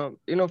thing.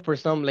 For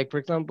some, like for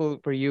example,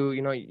 for you,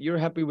 you're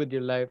happy with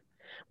your life,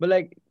 but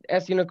like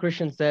as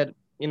Christian said,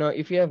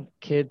 if you have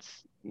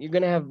kids, you're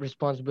gonna have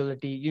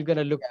responsibility. You're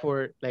gonna look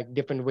for like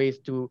different ways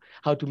to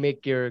how to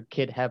make your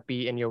kid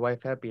happy and your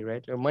wife happy,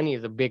 right? Money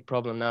is a big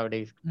problem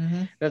nowadays.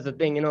 Mm-hmm. That's the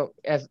thing.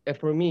 As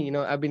for me,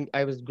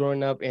 I was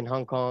growing up in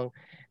Hong Kong.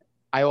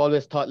 I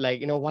always thought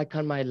like, why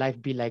can't my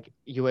life be like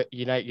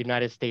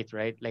United States,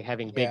 right? Like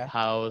having big Yeah.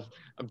 house,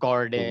 a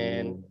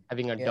garden, ooh,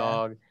 having a Yeah.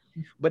 dog.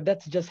 But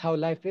that's just how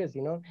life is.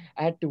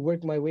 I had to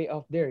work my way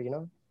up there.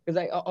 Because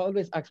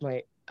always ask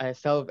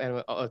myself,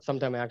 and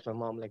sometimes I ask my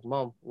mom, like,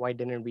 Mom, why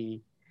didn't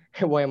we?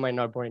 Why am I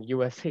not born in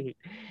USA?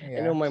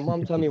 And Yeah. my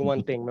mom told me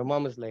one thing. My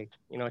mom is like,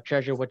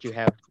 treasure what you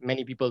have.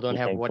 Many people don't be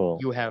have what thankful.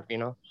 you have.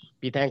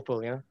 Be thankful.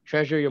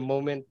 Treasure your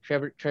moment.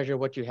 Treasure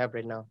what you have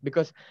right now.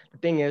 Because the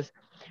thing is,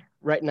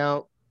 right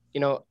now,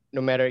 no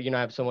matter, I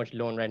have so much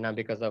loan right now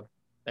because of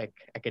like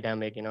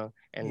academic,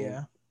 and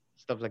Yeah.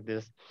 stuff like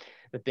this.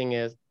 The thing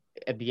is,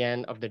 at the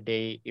end of the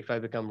day, if I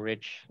become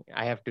rich,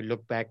 I have to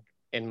look back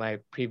in my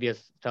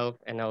previous self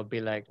and I'll be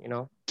like,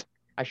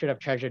 I should have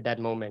treasured that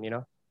moment.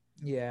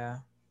 Yeah.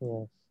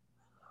 Yes.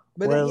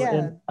 But then Well, yeah.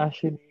 and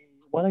actually,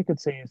 what I could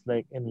say is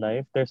like in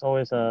life, there's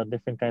always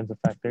different kinds of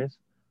factors.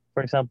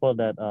 For example,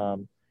 that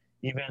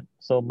even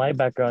so, my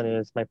background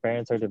is my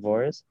parents are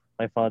divorced.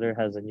 My father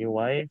has a new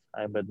wife.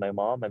 I'm with my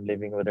mom. I'm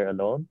living with her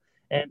alone.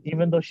 And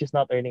even though she's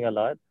not earning a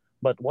lot,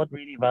 but what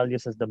really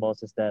values us the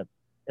most is that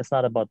it's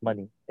not about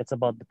money. It's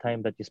about the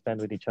time that you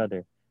spend with each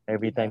other.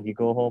 Every Yeah. time you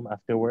go home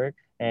after work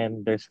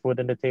and there's food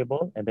on the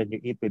table, and then you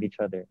eat with each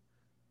other.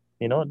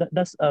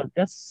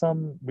 That's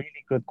some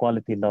really good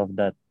quality love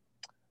that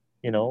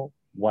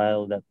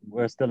while that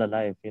we're still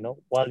alive,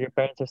 while your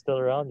parents are still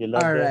around, you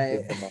love All them, right.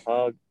 give them a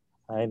hug.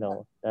 I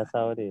know that's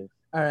how it is.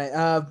 All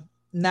right.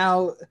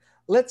 Now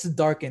let's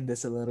darken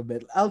this a little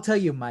bit. I'll tell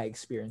you my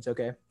experience,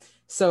 okay?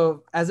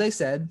 So, as I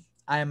said,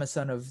 I am a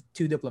son of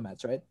two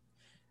diplomats, right?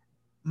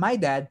 My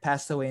dad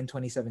passed away in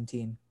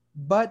 2017,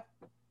 but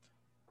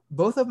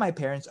both of my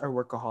parents are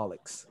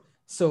workaholics.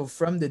 So,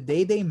 from the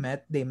day they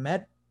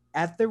met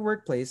at their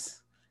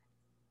workplace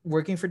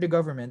working for the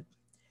government.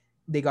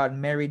 They got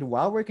married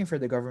while working for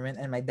the government,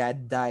 and my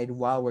dad died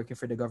while working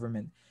for the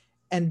government.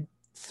 And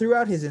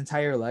throughout his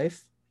entire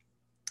life,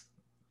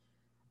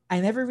 I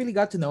never really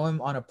got to know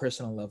him on a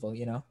personal level.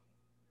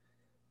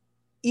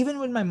 Even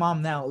with my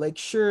mom now, like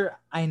sure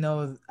I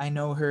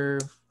know her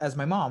as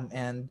my mom,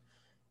 and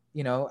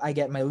I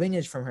get my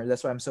lineage from her.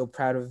 That's why I'm so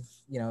proud of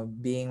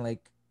being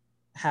like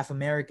half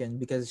American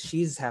because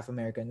she's half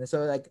American. And so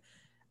like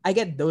I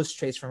get those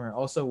traits from her.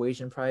 Also,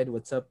 Asian pride.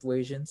 What's up,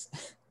 Asians?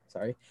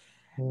 Sorry.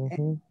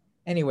 Mm-hmm.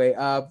 Anyway,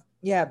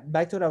 yeah,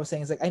 back to what I was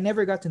saying is like I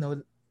never got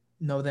to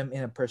know them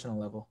in a personal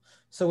level.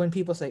 So when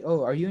people say,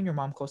 "Oh, are you and your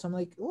mom close?" I'm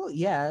like, "Well,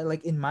 yeah."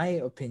 Like in my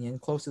opinion,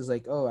 close is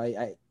like, "Oh,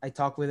 I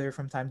talk with her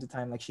from time to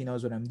time. Like she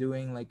knows what I'm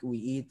doing. Like we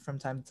eat from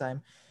time to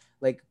time,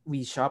 like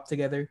we shop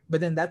together."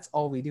 But then that's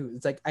all we do.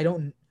 It's like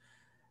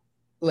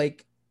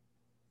like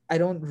I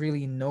don't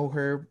really know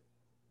her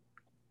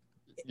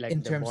in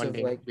Like the terms of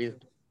bonding like with.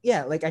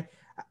 yeah, like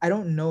I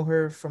don't know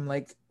her from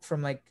like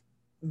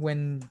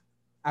when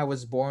I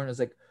was born. It's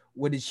like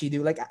what did she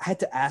do? Like I had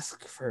to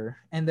ask her.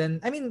 And then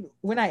I mean,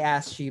 when I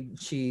asked,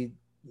 she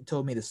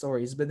told me the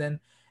stories. But then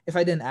if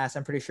I didn't ask,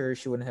 I'm pretty sure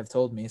she wouldn't have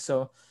told me.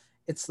 So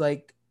it's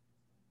like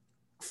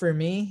for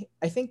me,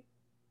 I think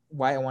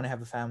why I want to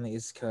have a family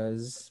is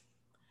because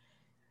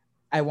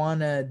I want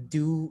to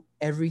do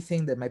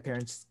everything that my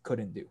parents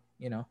couldn't do,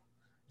 you know?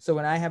 So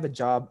when I have a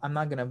job, I'm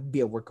not going to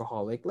be a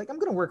workaholic. Like I'm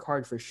going to work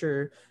hard for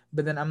sure,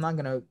 but then I'm not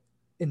going to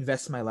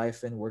invest my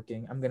life in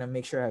working. I'm going to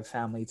make sure I have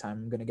family time.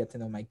 I'm going to get to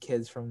know my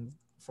kids from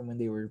when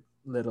they were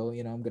little,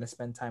 you know, I'm going to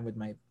spend time with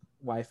my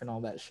wife and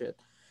all that shit.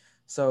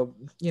 So,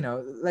 you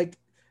know, like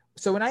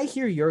so when I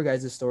hear your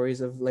guys'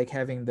 stories of like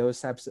having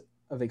those types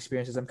of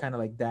experiences, I'm kind of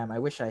like, damn, I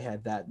wish I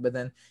had that. But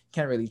then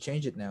can't really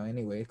change it now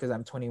anyway because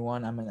I'm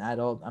 21, I'm an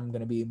adult. I'm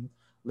going to be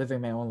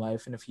living my own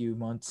life in a few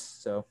months.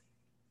 So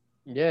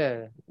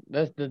Yeah,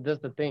 that's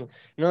the thing.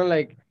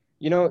 Like,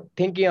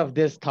 thinking of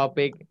this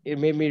topic, it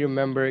made me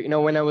remember,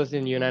 when I was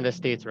in United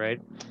States,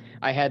 right?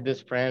 I had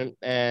this friend,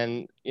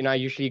 and I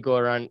usually go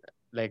around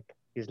like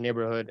his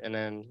neighborhood and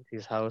then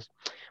his house,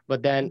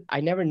 but then I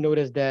never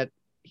noticed that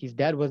his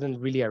dad wasn't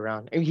really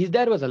around. I mean, his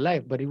dad was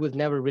alive, but he was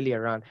never really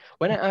around.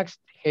 When I asked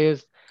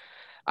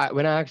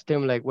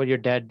him like what your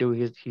dad do,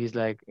 he's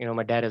like,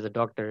 my dad is a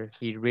doctor.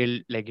 He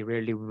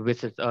rarely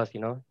visits us.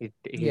 He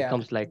yeah,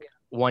 comes like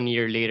 1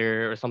 year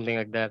later or something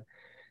like that.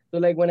 So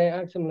like when I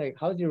asked him like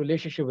how's your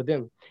relationship with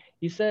him,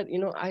 he said,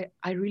 I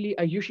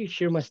usually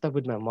share my stuff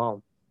with my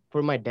mom.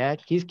 For my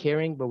dad, he's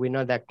caring, but we're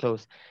not that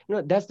close.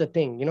 That's the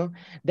thing.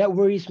 That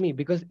worries me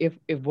because if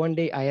one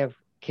day I have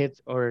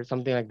kids or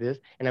something like this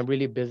and I'm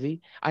really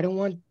busy, I don't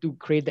want to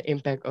create the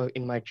impact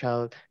in my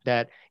child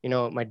that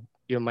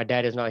my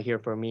dad is not here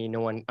for me. No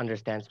one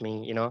understands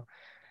me.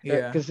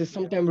 yeah. Because it's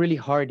sometimes really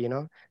hard.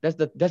 That's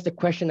the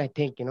question I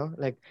think.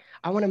 Like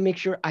I want to make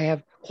sure I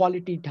have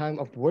quality time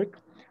of work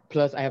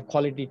plus I have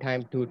quality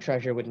time to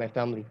treasure with my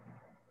family.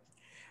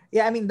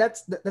 Yeah, I mean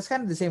that's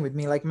kind of the same with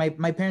me. Like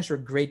my parents were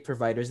great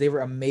providers. They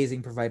were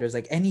amazing providers.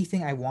 Like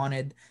anything I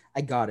wanted,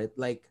 I got it.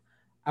 Like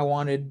I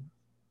wanted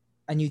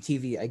a new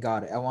TV, I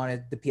got it. I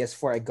wanted the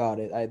PS4, I got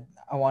it.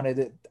 I wanted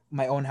it,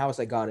 my own house,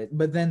 I got it.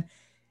 But then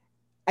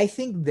I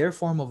think their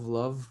form of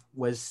love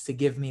was to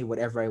give me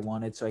whatever I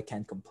wanted so I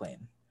can't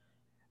complain.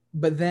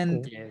 But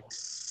then Okay. Yeah.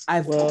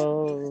 I've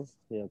Well,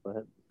 yeah, go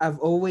ahead. I've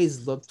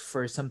always looked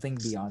for something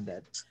beyond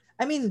that.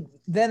 I mean,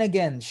 then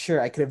again,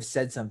 sure, I could have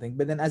said something,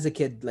 but then as a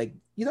kid, like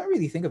you don't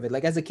really think of it.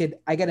 Like as a kid,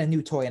 I got a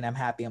new toy and I'm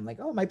happy. I'm like,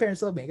 oh, my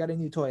parents love me. I got a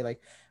new toy,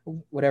 like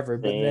whatever.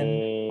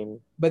 Same.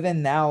 But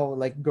then now,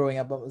 like growing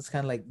up, I was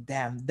kind of like,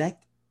 damn,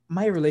 that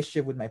my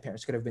relationship with my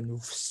parents could have been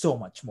so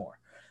much more.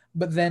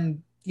 But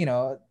then,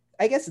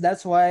 I guess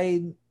that's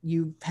why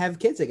you have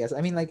kids. I guess. I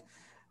mean, like,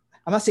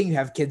 I'm not saying you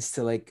have kids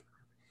to like,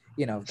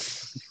 you know,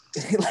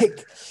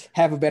 like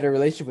have a better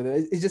relationship with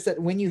it. It's just that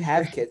when you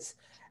have kids,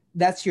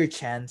 that's your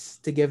chance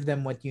to give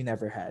them what you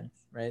never had,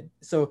 right?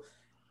 So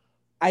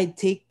I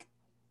take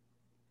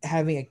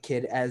having a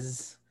kid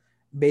as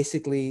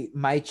basically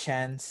my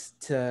chance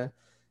to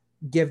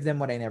give them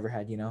what I never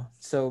had, you know?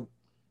 So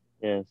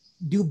Yes.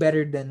 do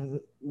better than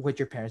what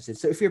your parents did.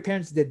 So if your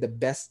parents did the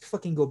best,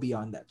 fucking go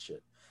beyond that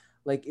shit.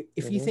 Like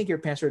if you Mm-hmm. think your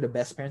parents are the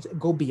best parents,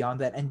 go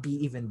beyond that and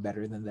be even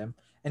better than them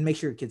and make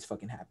sure your kids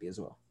fucking happy as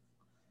well.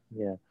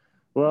 Yeah.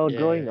 Well,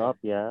 growing Yeah. up,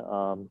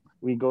 yeah,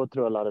 we go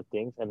through a lot of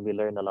things and we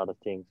learn a lot of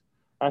things.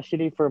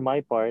 Actually, for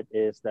my part,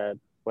 is that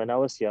when I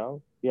was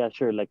young, yeah,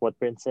 sure, like what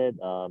Prince said,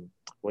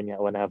 when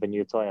I have a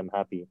new toy, I'm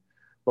happy.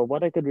 But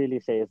what I could really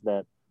say is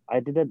that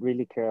I didn't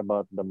really care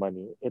about the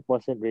money. It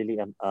wasn't really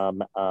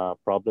a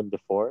problem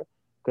before,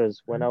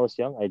 because when Mhm. I was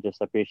young, I just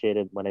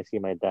appreciated when I see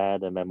my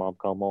dad and my mom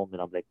come home,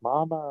 and I'm like,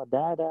 Mama,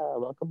 Dada,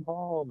 welcome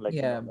home, like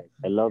Yeah. like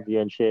I love you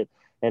and shit.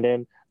 And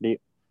then the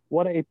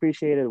what I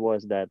appreciated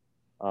was that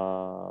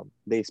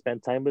they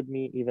spend time with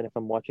me. Even if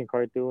I'm watching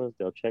cartoons,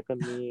 they'll check on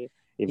me.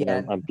 Even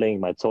Yeah. I'm playing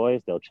my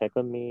toys, they'll check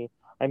on me.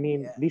 I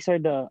mean, Yeah. these are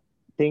the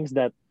things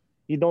that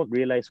you don't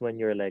realize when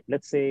you're like,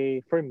 let's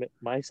say for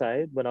my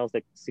side, when I was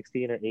like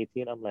 16 or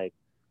 18, I'm like,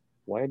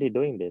 why are they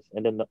doing this?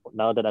 And then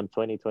now that I'm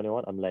 20,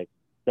 21, I'm like,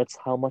 that's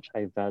how much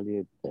I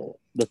valued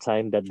the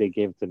time that they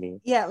gave to me,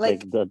 Yeah,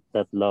 like like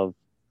that love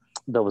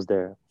that was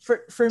there.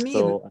 for me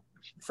So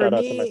for shout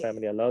out to my me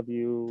family. I love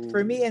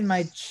for you. me in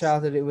my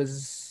childhood it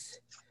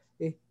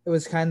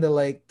was kind of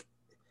like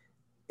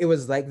it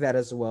was like that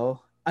as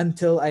well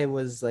until I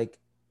was like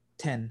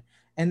 10.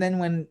 And then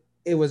when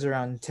it was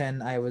around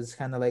 10, I was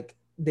kind of like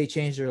they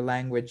changed their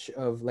language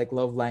of like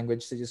love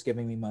language to just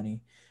giving me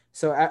money.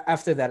 So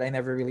after that I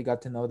never really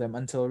got to know them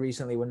until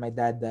recently when my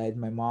dad died.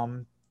 My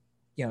mom,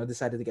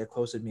 decided to get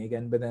close with me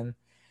again, but then,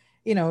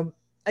 you know,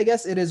 I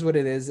guess it is what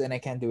it is and I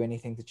can't do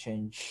anything to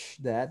change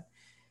that.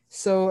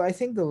 So I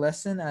think the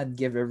lesson I'd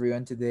give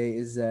everyone today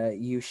is that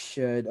you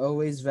should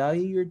always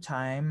value your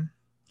time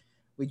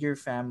with your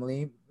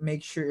family.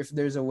 Make sure if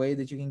there's a way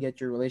that you can get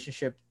your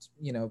relationship,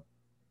 you know,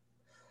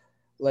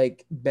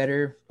 like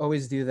better,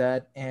 always do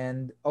that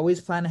and always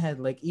plan ahead.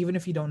 Like even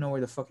if you don't know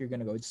where the fuck you're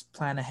gonna go, just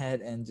plan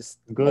ahead and just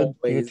Good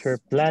future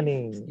always.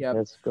 planning. Yep.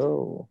 Let's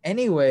go.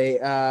 Anyway,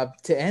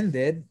 to end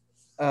it,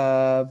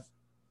 uh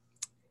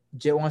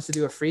Jit wants to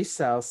do a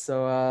freestyle,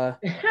 so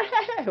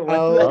What's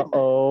Uh that?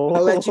 oh.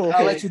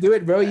 I'll let you do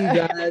it, bro. You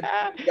got.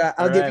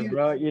 All right,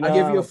 bro. You I'll know give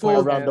you a I'm a part, full.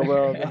 Around the man.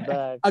 world and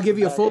back. I'll give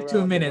you a Back full two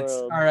around the minutes.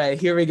 world. All right,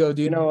 here we go, You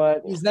dude. know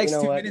what? These You next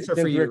know two what? minutes are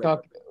for Since you. Like,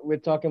 we're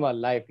talking about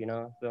life, you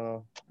know.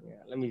 So yeah,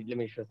 let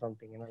me show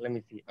something. You know, let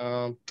me see.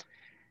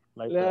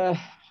 Like that. Uh,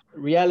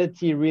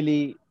 Reality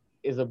really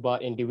is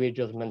about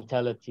individuals'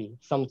 mentality.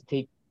 Some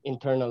take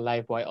internal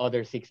life while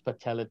others seek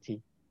fatality.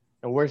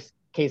 And worst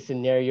case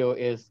scenario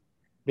is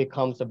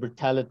becomes a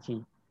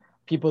brutality.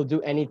 People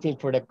do anything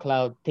for the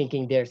cloud,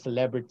 thinking they're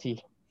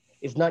celebrity.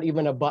 It's not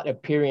even about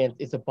appearance,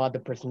 it's about the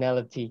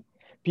personality.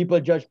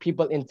 People judge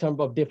people in terms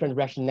of different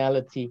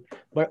rationality,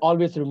 but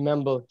always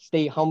remember,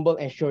 stay humble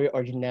and show your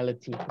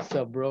originality. What's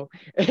up, bro?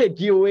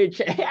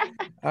 GOH.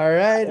 all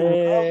right.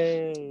 Well,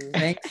 Hey.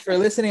 thanks for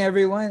listening,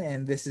 everyone.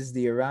 And this is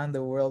the Around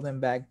the World and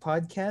Back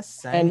podcast.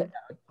 Signing. and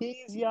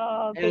Peace,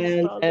 y'all. Thanks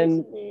and for and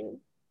listening.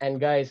 and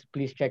guys,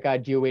 please check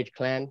out GOH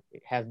Clan.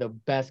 It has the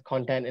best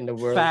content in the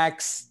world.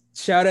 Facts.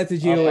 Shout out to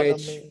Follow GOH.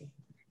 me.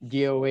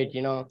 GOH,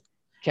 you know,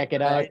 check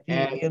it All out. right.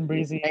 And Ian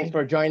Breezy thanks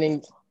for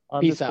joining.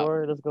 Peace out.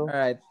 _ Let's go. All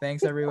right.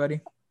 Thanks, everybody.